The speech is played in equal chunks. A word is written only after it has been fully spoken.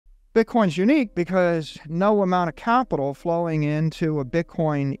Bitcoin's unique because no amount of capital flowing into a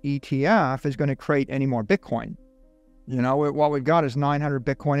Bitcoin ETF is going to create any more Bitcoin. You know, what we've got is 900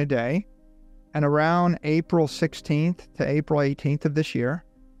 Bitcoin a day. And around April 16th to April 18th of this year,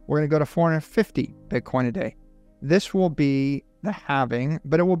 we're going to go to 450 Bitcoin a day. This will be the halving,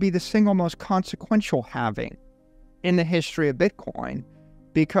 but it will be the single most consequential halving in the history of Bitcoin,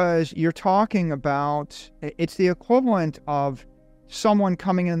 because you're talking about, it's the equivalent of someone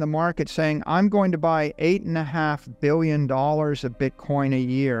coming in the market saying, I'm going to buy $8.5 billion of Bitcoin a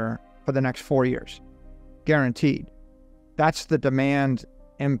year for the next 4 years, guaranteed. That's the demand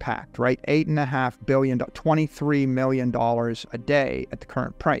impact, right? $8.5 billion, $23 million a day at the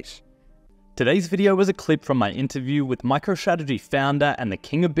current price. Today's video was a clip from my interview with MicroStrategy founder and the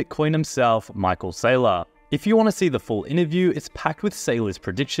king of Bitcoin himself, Michael Saylor. If you want to see the full interview, it's packed with Saylor's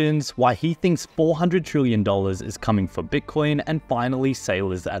predictions, why he thinks $400 trillion is coming for Bitcoin, and finally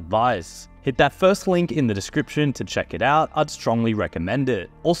Saylor's advice. Hit that first link in the description to check it out. I'd strongly recommend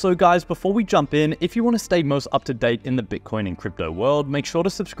it. Also guys, before we jump in, if you want to stay most up to date in the Bitcoin and crypto world, make sure to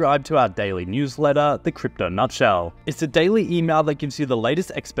subscribe to our daily newsletter, The Crypto Nutshell. It's a daily email that gives you the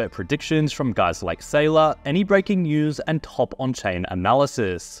latest expert predictions from guys like Saylor, any breaking news, and top on-chain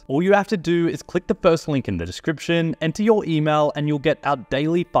analysis. All you have to do is click the first link in the description, enter your email, and you'll get our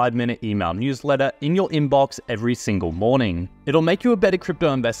daily 5-minute email newsletter in your inbox every single morning. It'll make you a better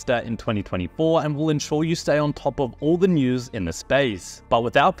crypto investor in 2024 and will ensure you stay on top of all the news in the space. But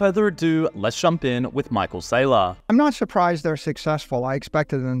without further ado, let's jump in with Michael Saylor. I'm not surprised they're successful. I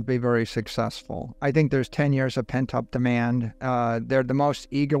expected them to be very successful. I think there's 10 years of pent-up demand. They're the most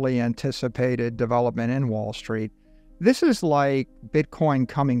eagerly anticipated development in Wall Street. This is like Bitcoin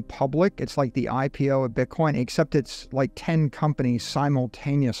coming public. It's like the IPO of Bitcoin, except it's like 10 companies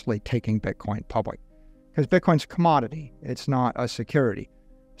simultaneously taking Bitcoin public. Because Bitcoin's a commodity, it's not a security.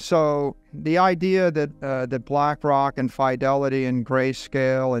 So the idea that that BlackRock and Fidelity and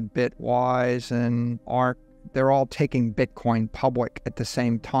Grayscale and Bitwise and ARK, they're all taking Bitcoin public at the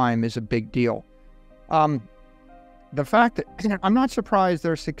same time is a big deal. The fact that I'm not surprised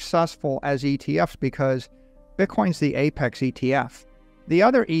they're successful as ETFs, because Bitcoin's the apex ETF. The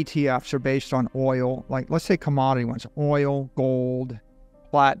other ETFs are based on oil, like let's say commodity ones, oil, gold,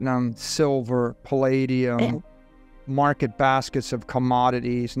 platinum, silver, palladium, market baskets of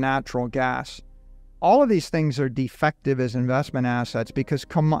commodities, natural gas. All of these things are defective as investment assets because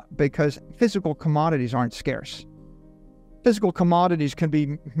physical commodities aren't scarce. Physical commodities can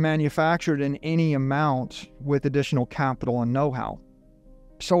be manufactured in any amount with additional capital and know-how.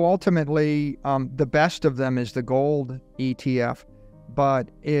 So ultimately, the best of them is the gold ETF. But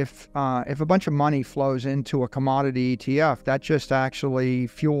if a bunch of money flows into a commodity ETF, that just actually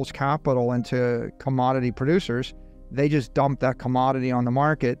fuels capital into commodity producers. They just dump that commodity on the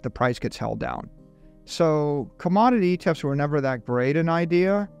market, the price gets held down. So commodity ETFs were never that great an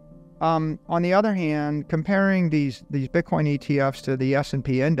idea. On the other hand, comparing these Bitcoin ETFs to the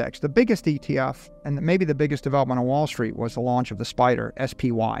S&P index, the biggest ETF and maybe the biggest development on Wall Street was the launch of the SPDR,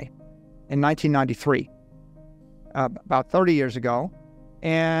 SPY, in 1993, about 30 years ago.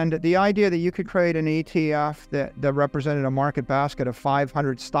 And the idea that you could create an ETF that represented a market basket of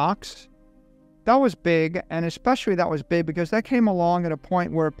 500 stocks, that was big. And especially that was big because that came along at a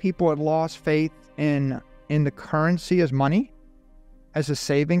point where people had lost faith in the currency as money, as a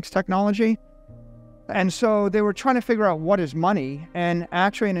savings technology. And so they were trying to figure out what is money. And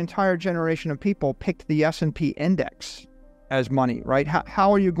actually an entire generation of people picked the S&P index as money, right?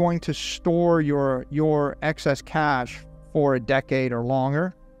 How are you going to store your excess cash for a decade or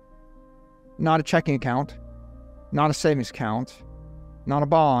longer? Not a checking account, not a savings account, not a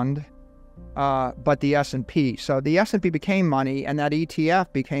bond, but the S&P. So the S&P became money, and that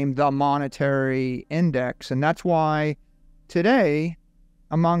ETF became the monetary index. And that's why today,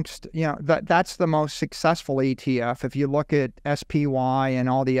 amongst, that's the most successful ETF. If you look at SPY and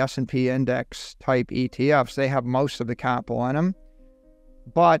all the S&P index type ETFs, they have most of the capital in them.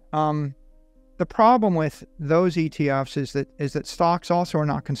 But the problem with those ETFs is that stocks also are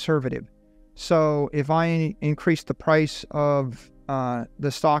not conservative. So if I increase the price of the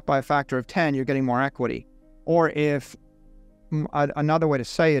stock by a factor of 10, you're getting more equity. Or if another way to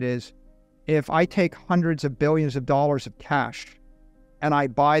say it is, if I take hundreds of billions of dollars of cash and I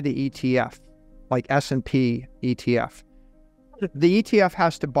buy the ETF, like S&P ETF, the ETF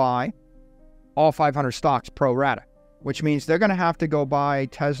has to buy all 500 stocks pro rata, which means they're going to have to go buy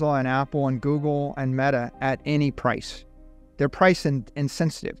Tesla and Apple and Google and Meta at any price. They're price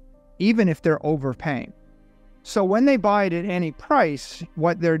insensitive, even if they're overpaying. So when they buy it at any price,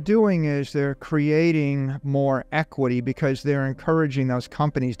 what they're doing is they're creating more equity because they're encouraging those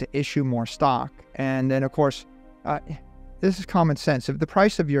companies to issue more stock. And then, of course, this is common sense. If the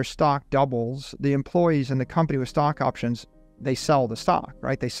price of your stock doubles, the employees in the company with stock options, they sell the stock,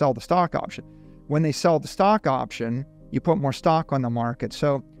 right? They sell the stock option. When they sell the stock option, you put more stock on the market.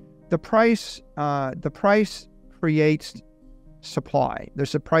 So the price creates supply.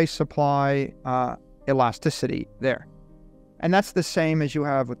 There's a price supply elasticity there. And that's the same as you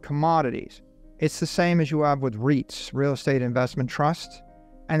have with commodities. It's the same as you have with REITs, real estate investment trusts.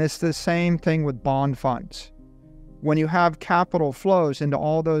 And it's the same thing with bond funds. When you have capital flows into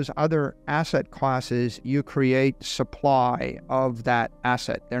all those other asset classes, you create supply of that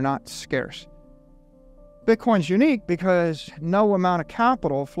asset. They're not scarce. Bitcoin's unique because no amount of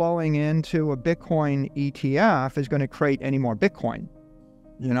capital flowing into a Bitcoin ETF is going to create any more Bitcoin.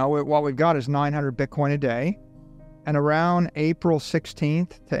 You know, what we've got is 900 Bitcoin a day. And around April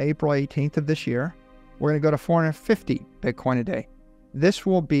 16th to April 18th of this year, we're going to go to 450 Bitcoin a day. This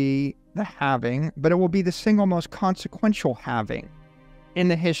will be the halving, but it will be the single most consequential halving in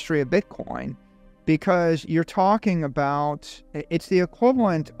the history of Bitcoin, because you're talking about, it's the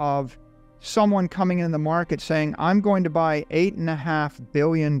equivalent of someone coming in the market saying, I'm going to buy $8.5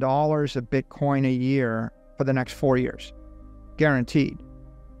 billion of Bitcoin a year for the next 4 years, guaranteed.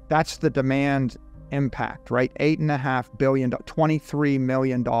 That's the demand impact, right? $8.5 billion, $23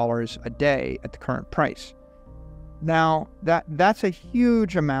 million a day at the current price. Now, that's a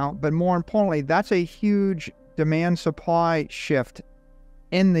huge amount, but more importantly, that's a huge demand-supply shift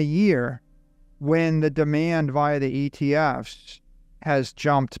in the year when the demand via the ETFs has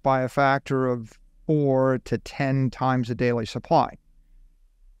jumped by a factor of 4 to 10 times the daily supply.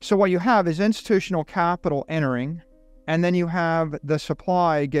 So what you have is institutional capital entering, and then you have the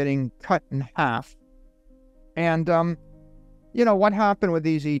supply getting cut in half. And, you know, what happened with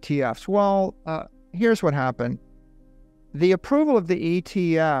these ETFs? Well, here's what happened. The approval of the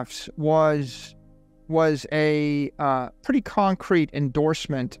ETFs was a pretty concrete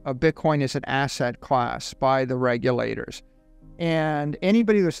endorsement of Bitcoin as an asset class by the regulators. And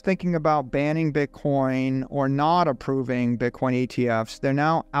anybody who's thinking about banning Bitcoin or not approving Bitcoin ETFs, they're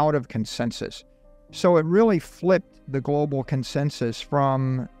now out of consensus. So it really flipped the global consensus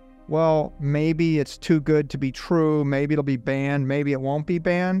from, well, maybe it's too good to be true, maybe it'll be banned, maybe it won't be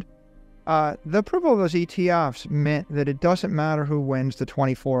banned. The approval of those ETFs meant that it doesn't matter who wins the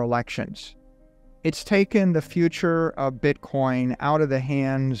 24 elections. It's taken the future of Bitcoin out of the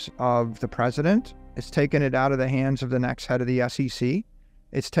hands of the president. It's taken it out of the hands of the next head of the SEC.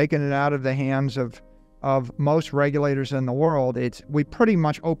 It's taken it out of the hands of most regulators in the world. We pretty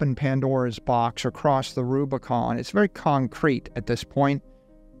much opened Pandora's box or crossed the Rubicon. It's very concrete at this point.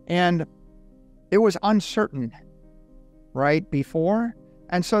 And it was uncertain, right, before.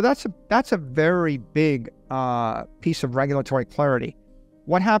 And so that's a very big piece of regulatory clarity.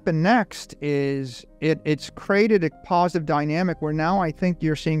 What happened next is it's created a positive dynamic where now I think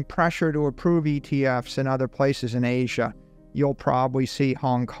you're seeing pressure to approve ETFs in other places in Asia. You'll probably see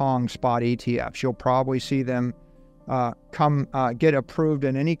Hong Kong spot ETFs. You'll probably see them get approved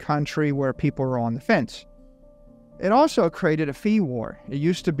in any country where people are on the fence. It also created a fee war. It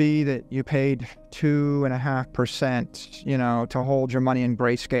used to be that you paid 2.5%, you know, to hold your money in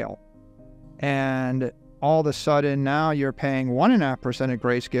grayscale. And all of a sudden now you're paying 1.5% at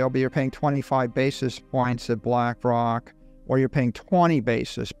grayscale, but you're paying 25 basis points at BlackRock, or you're paying 20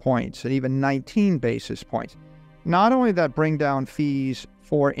 basis points and even 19 basis points. Not only did that bring down fees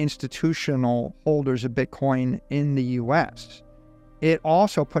for institutional holders of Bitcoin in the US, it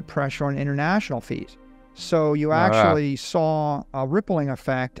also put pressure on international fees. So you actually saw a rippling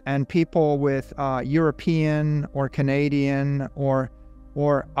effect, and people with European or Canadian or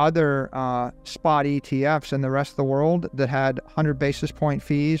other spot ETFs in the rest of the world that had 100 basis point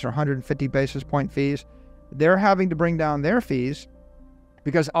fees or 150 basis point fees, they're having to bring down their fees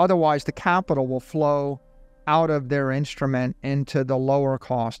because otherwise the capital will flow out of their instrument into the lower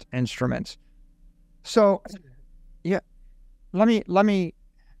cost instruments. So, yeah, let me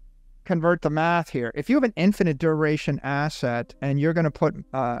convert the math here. If you have an infinite duration asset and you're going to put,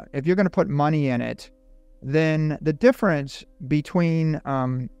 if you're going to put money in it, then the difference between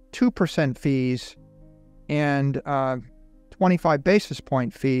 2% fees and 25 basis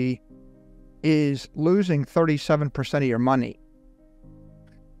point fee is losing 37% of your money.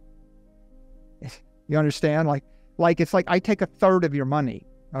 You understand? Like it's like I take a third of your money,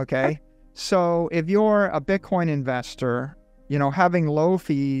 okay? So if you're a Bitcoin investor, Having low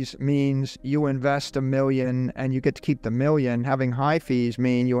fees means you invest $1 million and you get to keep the $1 million. Having high fees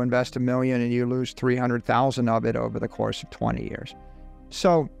mean you invest $1 million and you lose 300,000 of it over the course of 20 years.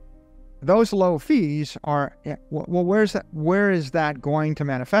 So those low fees are, well, where is that going to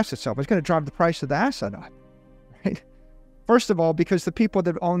manifest itself? It's going to drive the price of the asset up, right? First of all, because the people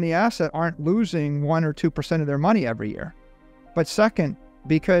that own the asset aren't losing 1 or 2% of their money every year. But second,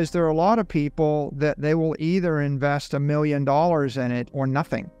 because there are a lot of people that they will either invest $1 million in it or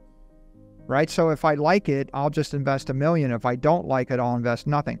nothing, right? So if I like it, I'll just invest $1 million. If I don't like it, I'll invest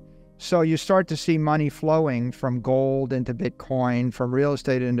nothing. So you start to see money flowing from gold into Bitcoin, from real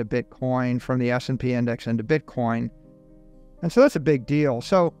estate into Bitcoin, from the S&P index into Bitcoin. And so that's a big deal.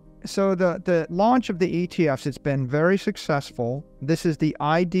 So the launch of the ETFs, it's been very successful. This is the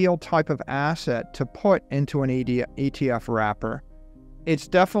ideal type of asset to put into an ETF wrapper. It's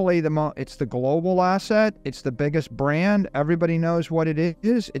definitely it's the global asset. It's the biggest brand. Everybody knows what it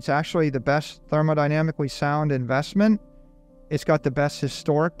is. It's actually the best thermodynamically sound investment. It's got the best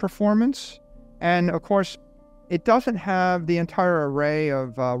historic performance. And of course, it doesn't have the entire array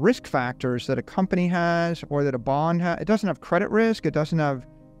of risk factors that a company has or that a bond has. It doesn't have credit risk. It doesn't have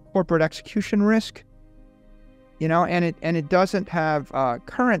corporate execution risk, and it doesn't have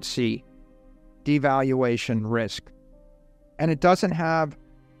currency devaluation risk. And it doesn't have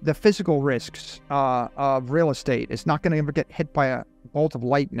the physical risks of real estate. It's not going to ever get hit by a bolt of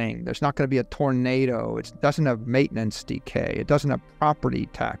lightning. There's not going to be a tornado. It doesn't have maintenance decay. It doesn't have property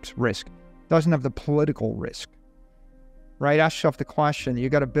tax risk. It doesn't have the political risk, right? Ask yourself the question, you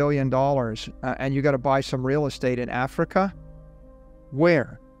got $1 billion and you got to buy some real estate in Africa.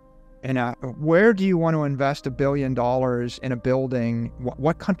 Where? And where do you want to invest $1 billion in a building?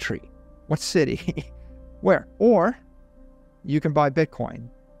 What country? What city? Where? Or you can buy Bitcoin.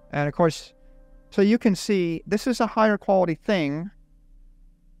 And of course, so you can see this is a higher quality thing.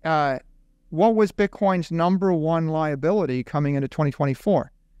 What was Bitcoin's number one liability coming into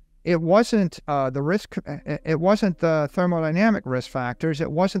 2024? It wasn't the risk. It wasn't the thermodynamic risk factors.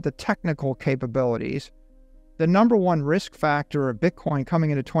 It wasn't the technical capabilities. The number one risk factor of Bitcoin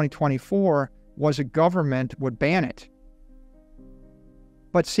coming into 2024 was a government would ban it.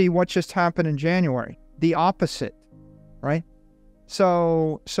 But see what just happened in January? The opposite, right?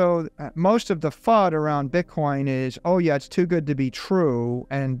 So most of the FUD around Bitcoin is, oh yeah, it's too good to be true.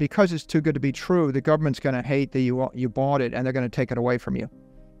 And because it's too good to be true, the government's going to hate that you bought it and they're going to take it away from you.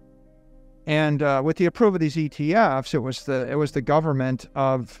 And with the approval of these ETFs, it was the government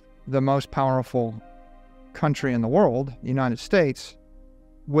of the most powerful country in the world, the United States,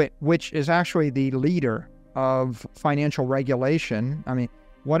 which is actually the leader of financial regulation. I mean,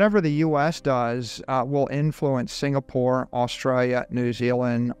 whatever the U.S. does will influence Singapore, Australia, New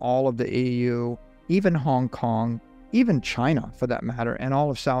Zealand, all of the EU, even Hong Kong, even China for that matter, and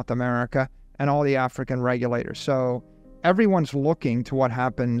all of South America and all the African regulators. So everyone's looking to what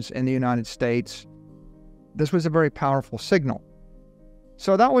happens in the United States. This was a very powerful signal.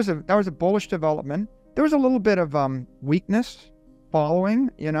 So that was a bullish development. There was a little bit of weakness following,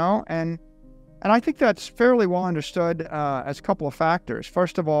 and I think that's fairly well understood as a couple of factors.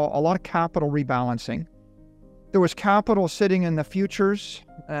 First of all, a lot of capital rebalancing. There was capital sitting in the futures,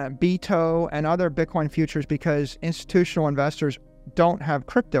 BITO and other Bitcoin futures because institutional investors don't have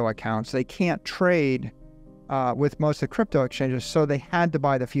crypto accounts. They can't trade with most of the crypto exchanges, so they had to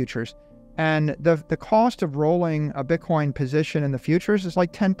buy the futures. And the cost of rolling a Bitcoin position in the futures is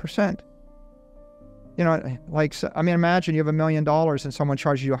like 10%. Imagine you have $1 million and someone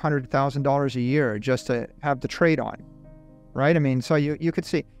charges you $100,000 a year just to have the trade on, right? I mean, so you could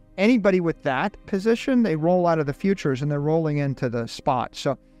see anybody with that position, they roll out of the futures and they're rolling into the spot.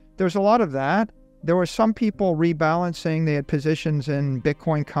 So there's a lot of that. There were some people rebalancing. They had positions in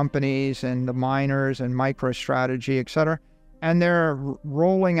Bitcoin companies and the miners and MicroStrategy, et cetera. And they're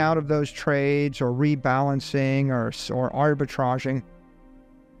rolling out of those trades or rebalancing or arbitraging.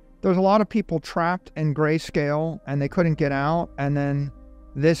 There's a lot of people trapped in grayscale and they couldn't get out. And then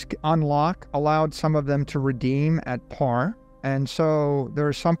this unlock allowed some of them to redeem at par. And so there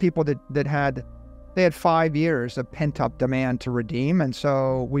are some people that had 5 years of pent-up demand to redeem. And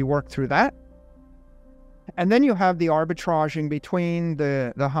so we worked through that. And then you have the arbitraging between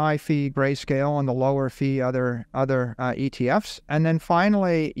the high fee grayscale and the lower fee other ETFs. And then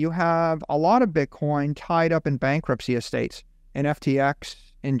finally, you have a lot of Bitcoin tied up in bankruptcy estates, in FTX,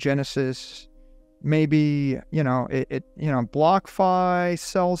 in Genesis, maybe, BlockFi,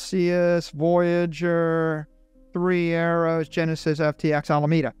 Celsius, Voyager, Three Arrows, Genesis, FTX,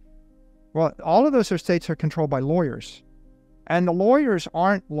 Alameda. Well, all of those estates are controlled by lawyers. And the lawyers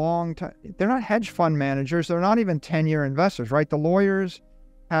aren't they're not hedge fund managers. They're not even 10-year investors, right? The lawyers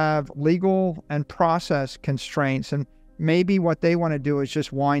have legal and process constraints, and maybe what they want to do is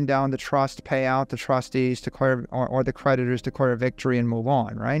just wind down the trust, pay out the trustees, declare, or the creditors, declare victory and move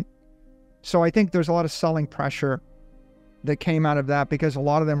on, right? So I think there's a lot of selling pressure that came out of that because a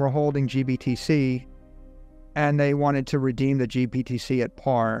lot of them were holding GBTC and they wanted to redeem the GBTC at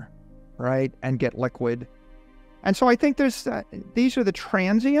par, right, and get liquid. And so I think these are the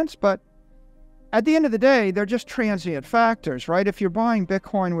transients, but at the end of the day, they're just transient factors, right? If you're buying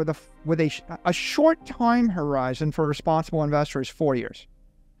Bitcoin with a short time horizon for a responsible investor is 4 years.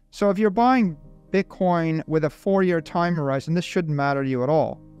 So if you're buying Bitcoin with a 4-year time horizon, this shouldn't matter to you at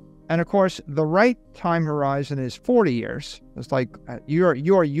all. And of course, the right time horizon is 40 years. It's like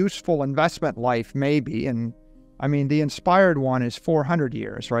your useful investment life maybe, and I mean, the inspired one is 400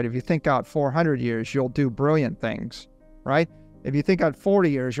 years, right? If you think out 400 years, you'll do brilliant things, right? If you think out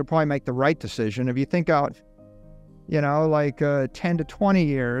 40 years, you'll probably make the right decision. If you think out, like 10 to 20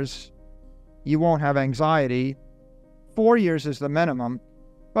 years, you won't have anxiety. 4 years is the minimum.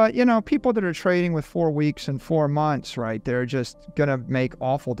 But, people that are trading with 4 weeks and 4 months, right, they're just going to make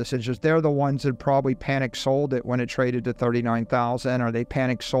awful decisions. They're the ones that probably panic sold it when it traded to 39,000, or they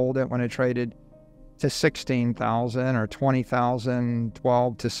panic sold it when it traded to 16,000 or 20,000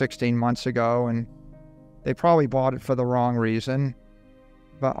 12 to 16 months ago, and they probably bought it for the wrong reason.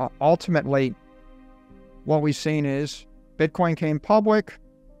 But ultimately, what we've seen is Bitcoin came public.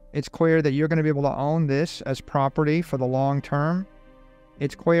 It's clear that you're going to be able to own this as property for the long term.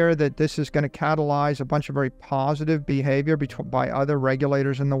 It's clear that this is going to catalyze a bunch of very positive behavior by other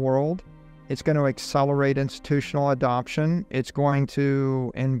regulators in the world. It's going to accelerate institutional adoption. It's going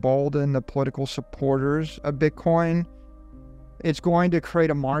to embolden the political supporters of Bitcoin. It's going to create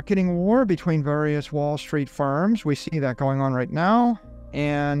a marketing war between various Wall Street firms. We see that going on right now.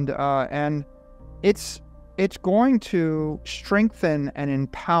 And it's going to strengthen and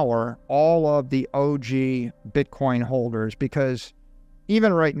empower all of the OG Bitcoin holders, because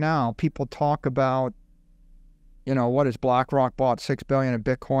even right now, people talk about, what is BlackRock bought 6 billion of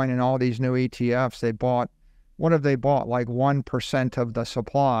Bitcoin and all these new ETFs. What have they bought? Like 1% of the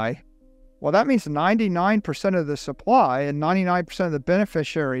supply. Well, that means 99% of the supply and 99% of the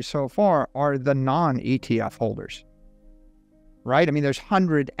beneficiaries so far are the non-ETF holders, right? I mean, there's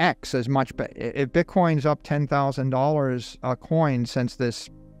 100x as much. If Bitcoin's up $10,000 a coin since this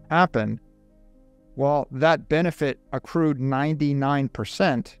happened, well, that benefit accrued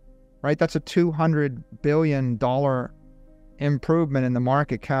 99%, right? That's a $200 billion improvement in the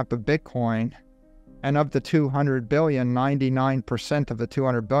market cap of Bitcoin. And of the 200 billion, 99% of the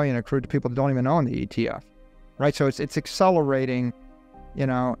 200 billion accrued to people that don't even own the ETF, right? So it's accelerating,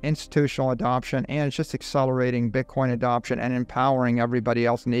 institutional adoption, and it's just accelerating Bitcoin adoption and empowering everybody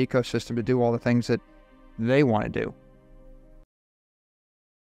else in the ecosystem to do all the things that they want to do.